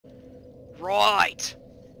Right!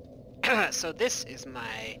 So this is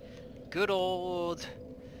my good old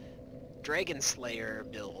Dragon Slayer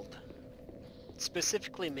build.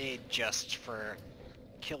 Specifically made just for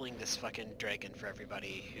killing this fucking dragon for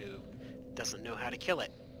everybody who doesn't know how to kill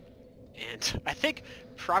it. And I think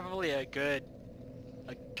probably a good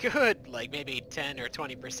like maybe 10 or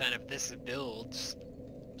 20% of this build's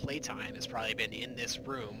playtime has probably been in this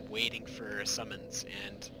room waiting for summons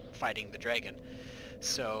and fighting the dragon.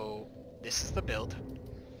 So this is the build.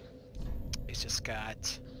 It's just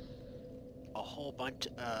got a whole bunch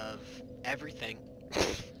of everything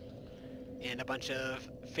and a bunch of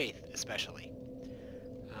faith especially.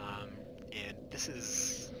 And this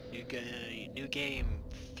is new game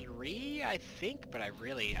 3, I think, but I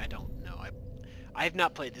don't know. I have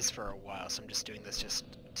not played this for a while, so I'm just doing this just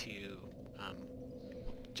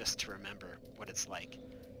to remember what it's like,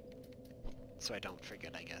 so I don't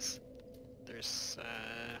forget, I guess. There's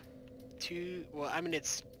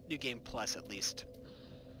it's New Game Plus at least.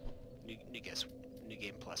 New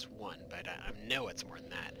Game Plus 1, but I know it's more than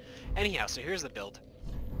that. Anyhow, so here's the build.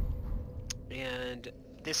 And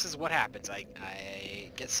this is what happens. I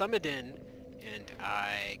get summoned in, and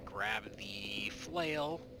I grab the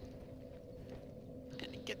flail,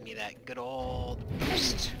 and get me that good old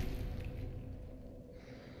boost.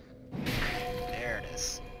 There it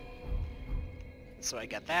is. So I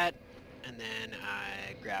got that, and then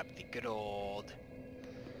I grab the good old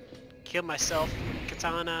kill myself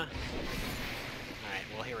katana. Alright,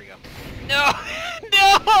 well here we go. No!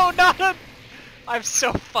 No! Not a... I'm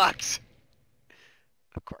so fucked.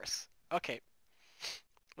 Of course. Okay.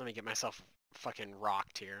 Let me get myself fucking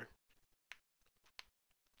rocked here.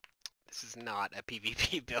 This is not a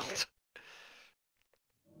PvP build.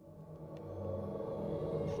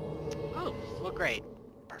 Oh, well great.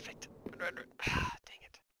 Perfect. Dang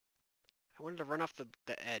it. I wanted to run off the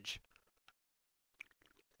edge.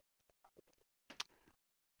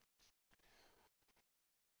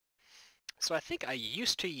 So I think I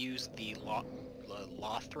used to use the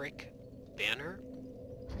Lothric banner,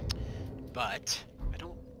 but I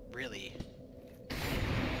don't really... There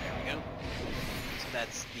we go. So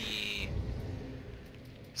that's the...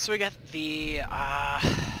 So we got the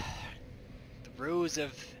Rose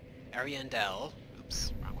of Ariandel.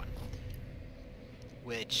 Oops, wrong one.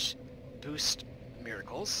 Which boost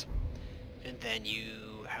miracles. And then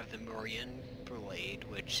you have the Morian Blade,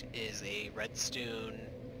 which is a redstone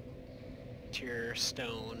tier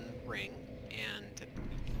stone ring, and do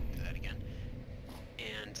that again.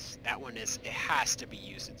 And that one it has to be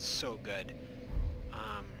used. It's so good.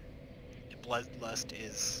 Bloodlust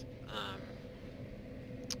is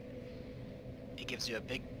it gives you a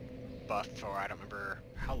big buff for I don't remember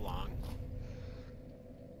how long.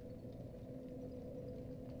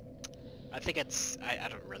 I think it's I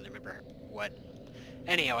don't really remember what.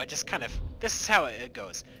 Anyhow, I just kind of this is how it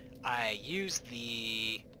goes. I use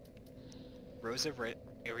the Rose of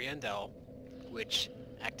Ariandel, which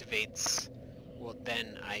activates, well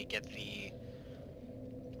then I get the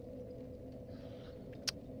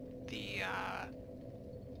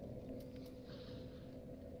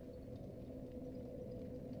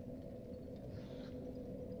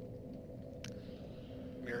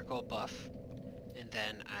miracle buff, and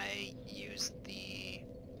then I use the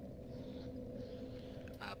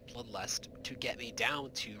Bloodlust to get me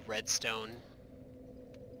down to red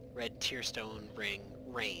tier stone ring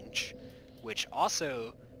range, which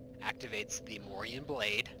also activates the Morian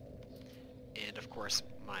Blade, and of course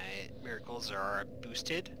my miracles are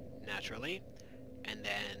boosted naturally, and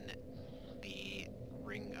then the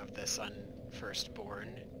Ring of the Sun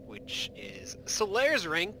Firstborn, which is Solaire's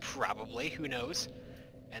ring, probably, who knows,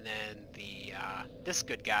 and then the this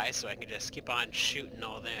good guy, so I can just keep on shooting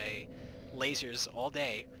all the lasers all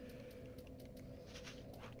day.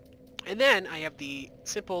 And then I have the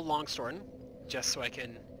simple longsword, just so I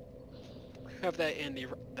can have that in the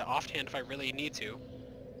offhand if I really need to.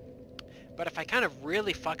 But if I kind of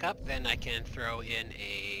really fuck up, then I can throw in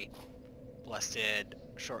a blessed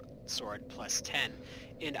short sword plus 10.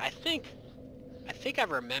 And I think I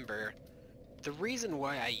remember the reason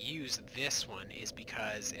why I use this one is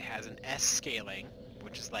because it has an S scaling,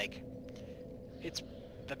 which is like, it's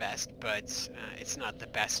the best, but it's not the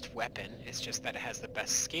best weapon. It's just that it has the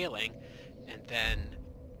best scaling, and then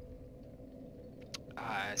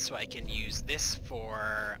so I can use this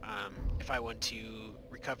for if I want to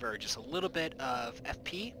recover just a little bit of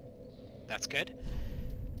FP, that's good.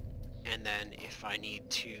 And then if I need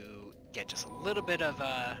to get just a little bit of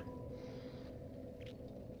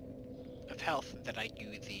health, then I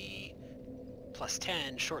do the plus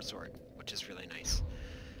 10 short sword, which is really nice.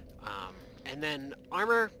 And then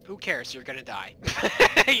armor, who cares? You're gonna die.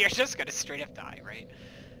 You're just gonna straight up die, right?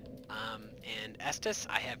 And Estus,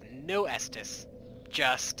 I have no Estus.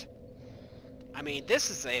 Just... I mean, this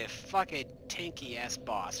is a fucking tanky-ass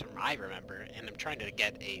boss from I remember, and I'm trying to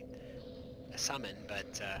get a summon,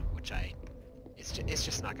 but, it's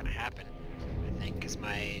just not gonna happen, I think, because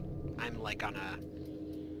I'm like on a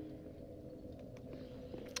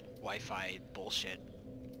Wi-Fi bullshit.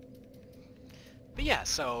 But yeah,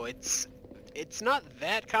 so it's not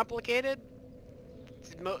that complicated.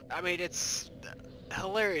 I mean, it's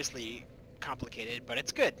hilariously complicated, but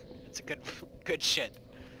it's good. It's a good shit.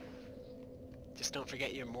 Just don't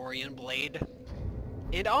forget your Morian blade.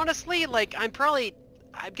 And honestly, like, I'm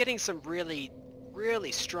getting some really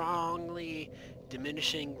strongly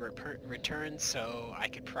diminishing returns, so I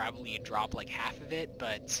could probably drop like half of it,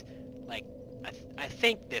 but like, I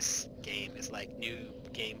think this game is like New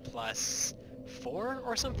Game Plus 4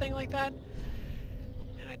 or something like that.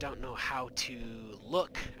 And I don't know how to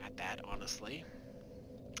look at that, honestly.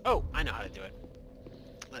 Oh, I know how to do it.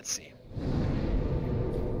 Let's see.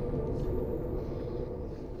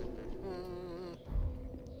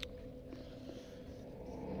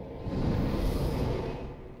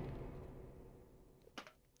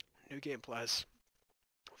 New Game Plus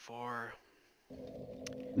 4.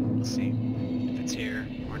 We'll see if it's here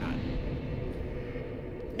or not.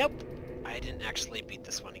 Nope. I didn't actually beat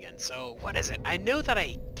this one again. So what is it? I know that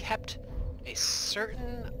I kept a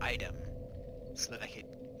certain item so that I could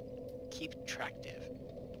keep track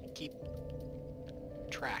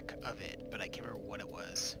of it, but I can't remember what it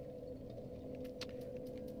was.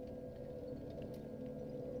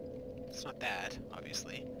 It's not that,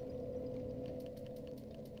 obviously.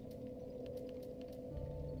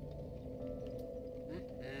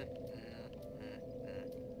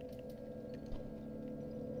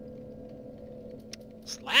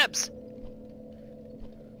 Slabs!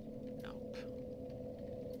 Nope.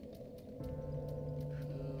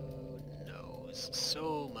 Who knows?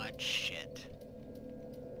 So much shit.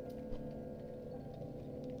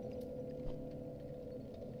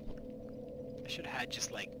 I should have had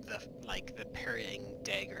just like the parrying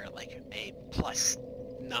dagger, like a plus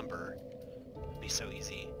number. It'd be so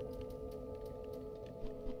easy.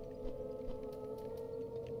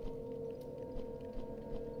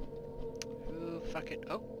 Fuck it.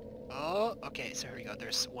 Oh, okay, so here we go.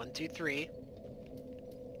 There's 1, 2, 3.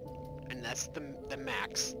 And that's the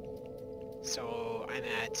max. So I'm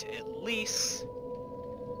at least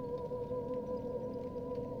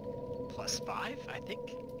 +5, I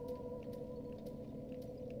think.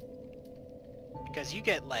 Because you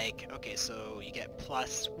get like, okay, so you get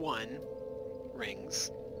 +1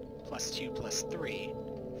 rings, +2,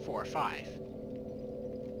 +3, 4, 5.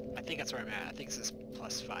 I think that's where I'm at. I think this is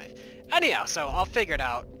 +5. Anyhow, so I'll figure it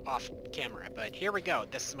out off camera, but here we go.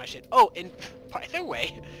 This is my shit. Oh, and by the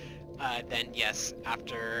way, then yes,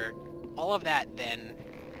 after all of that, then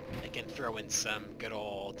I can throw in some good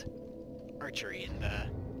old archery in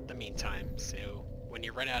the meantime. So when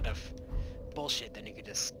you run out of bullshit, then you can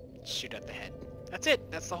just shoot at the head. That's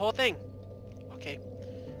it. That's the whole thing. Okay.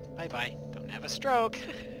 Bye-bye. Don't have a stroke.